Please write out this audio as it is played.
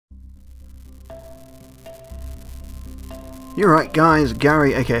You're right guys,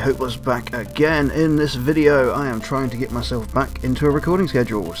 Gary aka Hopeless back again. In this video I am trying to get myself back into a recording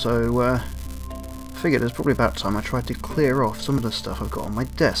schedule, so figured it's probably about time I tried to clear off some of the stuff I've got on my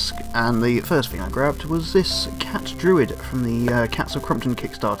desk. And the first thing I grabbed was this cat Druid from the Cats of Crumptown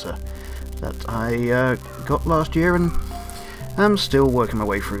Kickstarter that I got last year and I'm still working my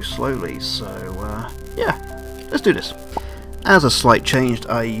way through slowly, so yeah, let's do this. As a slight change,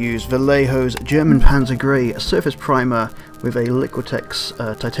 I used Vallejo's German Panzer Grey surface primer with a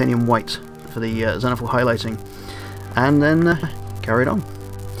Liquitex titanium white for the zenithal highlighting, and then carried on.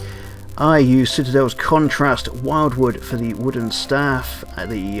 I used Citadel's Contrast Wildwood for the wooden staff,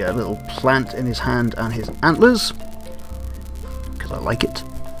 the little plant in his hand and his antlers, because I like it.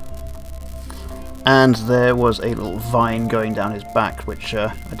 And there was a little vine going down his back, which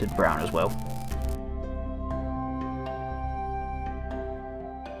I did brown as well.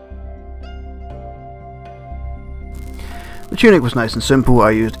 The tunic was nice and simple.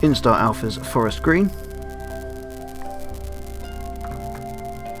 I used Instar Alpha's Forest Green.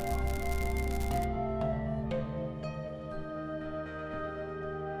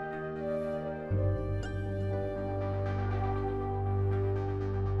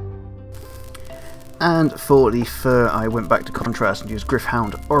 And for the fur I went back to contrast and used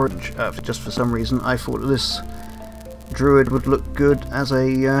Griffhound Orange. Just for some reason I thought this Druid would look good as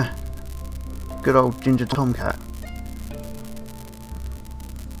a good old ginger tomcat.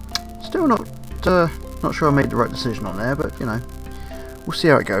 Still not sure I made the right decision on there, but you know, we'll see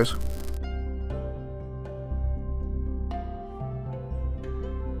how it goes.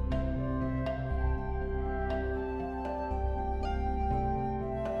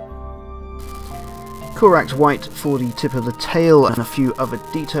 Corax White for the tip of the tail and a few other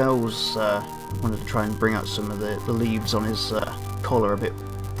details. Wanted to try and bring out some of the leaves on his collar a bit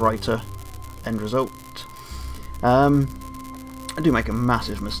brighter. End result. I do make a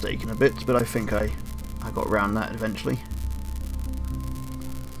massive mistake in a bit, but I think I got around that eventually.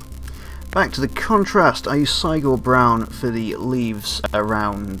 Back to the contrast, I used Sigor Brown for the leaves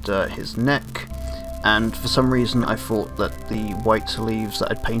around his neck, and for some reason I thought that the white leaves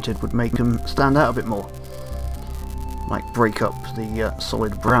that I'd painted would make him stand out a bit more. Might break up the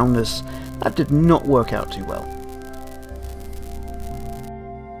solid brownness. That did not work out too well.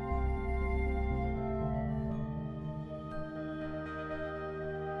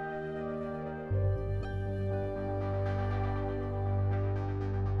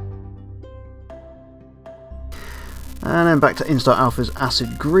 And then back to Instar Alpha's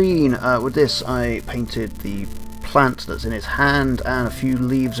Acid Green. With this I painted the plant that's in his hand and a few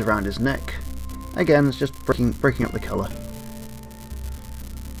leaves around his neck. Again, it's just breaking up the colour.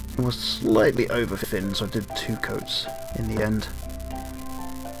 It was slightly over thin, so I did 2 coats in the end.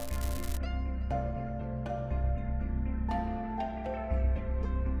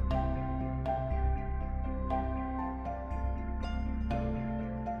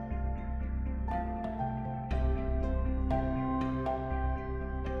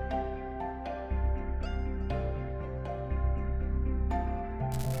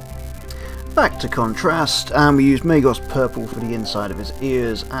 Back to contrast, and we used Magos Purple for the inside of his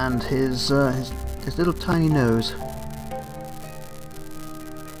ears and his little tiny nose.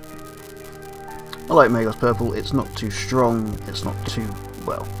 I like Magos Purple. It's not too strong. It's not too,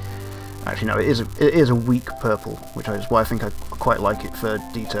 well, actually no, it is a weak purple, which is why I think I quite like it for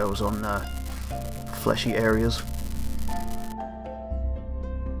details on fleshy areas.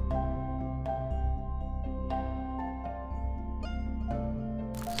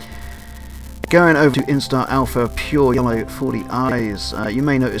 Going over to Instar Alpha Pure Yellow for the eyes. You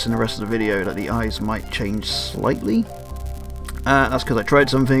may notice in the rest of the video that the eyes might change slightly. That's because I tried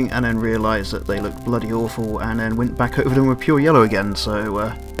something and then realised that they looked bloody awful and then went back over them with Pure Yellow again, so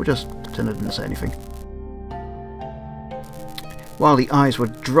we'll just pretend I didn't say anything. While the eyes were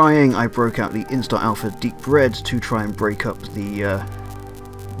drying, I broke out the Instar Alpha Deep Red to try and break up the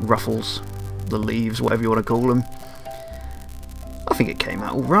ruffles, the leaves, whatever you want to call them. I think it came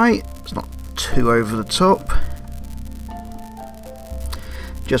out alright. It's not too over the top.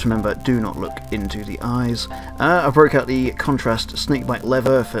 Just remember, do not look into the eyes. I broke out the contrast snakebite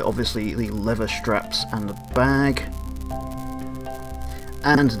leather for obviously the leather straps and the bag,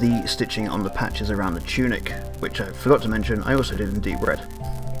 and the stitching on the patches around the tunic, which I forgot to mention I also did in deep red.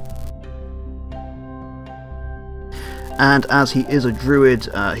 And as he is a druid,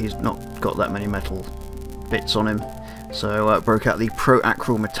 he's not got that many metal bits on him. So broke out the Pro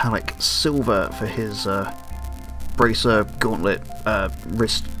Acryl Metallic Silver for his bracer, gauntlet,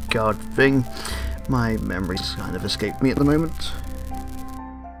 wrist guard thing. My memories kind of escaped me at the moment.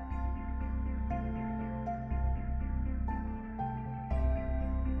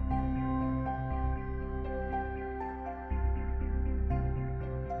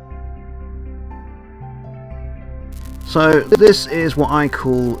 So this is what I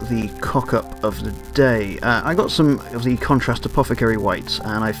call the cock-up of the day. I got some of the contrast apothecary whites,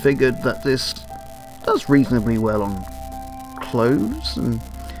 and I figured that this does reasonably well on clothes and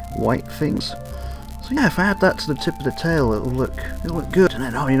white things. So yeah, if I add that to the tip of the tail, it'll look good. And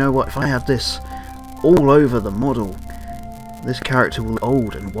then, oh, you know what? If I add this all over the model, this character will look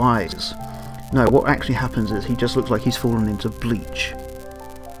old and wise. No, what actually happens is he just looks like he's fallen into bleach.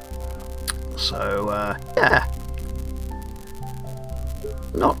 So yeah,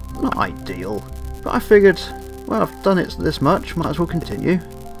 not ideal, but I figured, well, I've done it this much, might as well continue.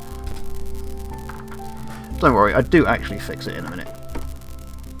 Don't worry, I do actually fix it in a minute.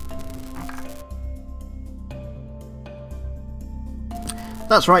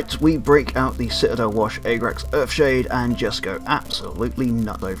 That's right, we break out the Citadel Wash Agrax Earthshade and just go absolutely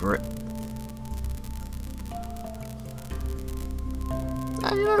nuts over it.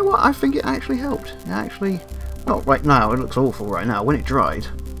 And you know what, I think it actually helped. It actually, well, right now it looks awful right now. When it dried,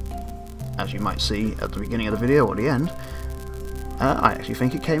 as you might see at the beginning of the video or the end, I actually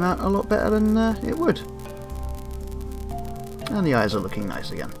think it came out a lot better than it would. And the eyes are looking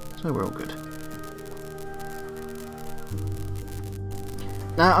nice again, so we're all good.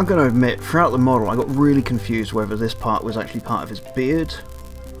 Now, I'm going to admit, throughout the model I got really confused whether this part was actually part of his beard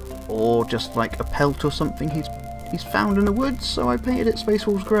or just like a pelt or something he's found in the woods, so I painted it Space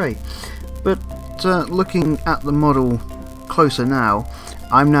Wolves Grey. But looking at the model closer now,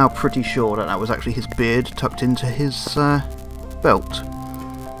 I'm now pretty sure that that was actually his beard tucked into his belt.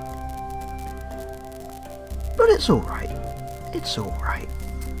 But it's alright. It's alright.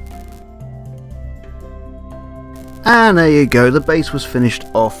 And there you go, the base was finished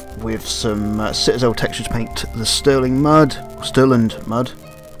off with some Citadel textured paint, the Stirland mud,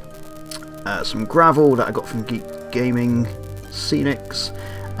 some gravel that I got from Geek Gaming Scenics,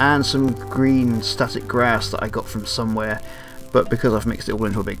 and some green static grass that I got from somewhere, but because I've mixed it all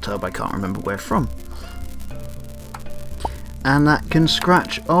into a big tub I can't remember where from. And that can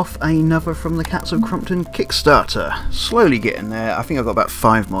scratch off another From the Cats of Crumptown Kickstarter. Slowly getting there. I think I've got about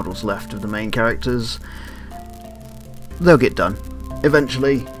 5 models left of the main characters. They'll get done.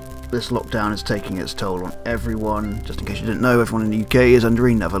 Eventually, this lockdown is taking its toll on everyone. Just in case you didn't know, everyone in the UK is under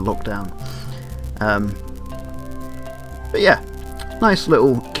another lockdown. But yeah, nice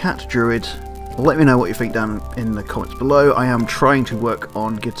little cat druid. Let me know what you think down in the comments below. I am trying to work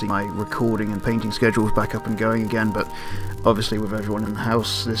on getting my recording and painting schedules back up and going again, but obviously with everyone in the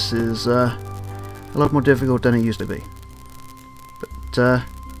house, this is a lot more difficult than it used to be. But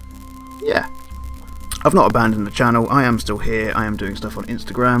yeah. I've not abandoned the channel, I am still here, I am doing stuff on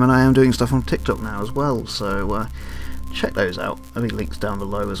Instagram and I am doing stuff on TikTok now as well, so check those out. There'll be links down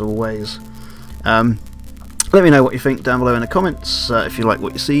below as always. Let me know what you think down below in the comments. If you like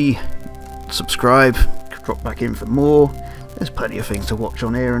what you see, subscribe, drop back in for more. There's plenty of things to watch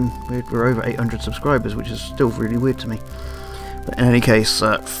on here and we're over 800 subscribers, which is still really weird to me. But in any case,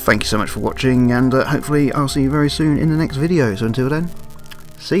 thank you so much for watching and hopefully I'll see you very soon in the next video, so until then,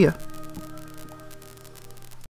 see ya!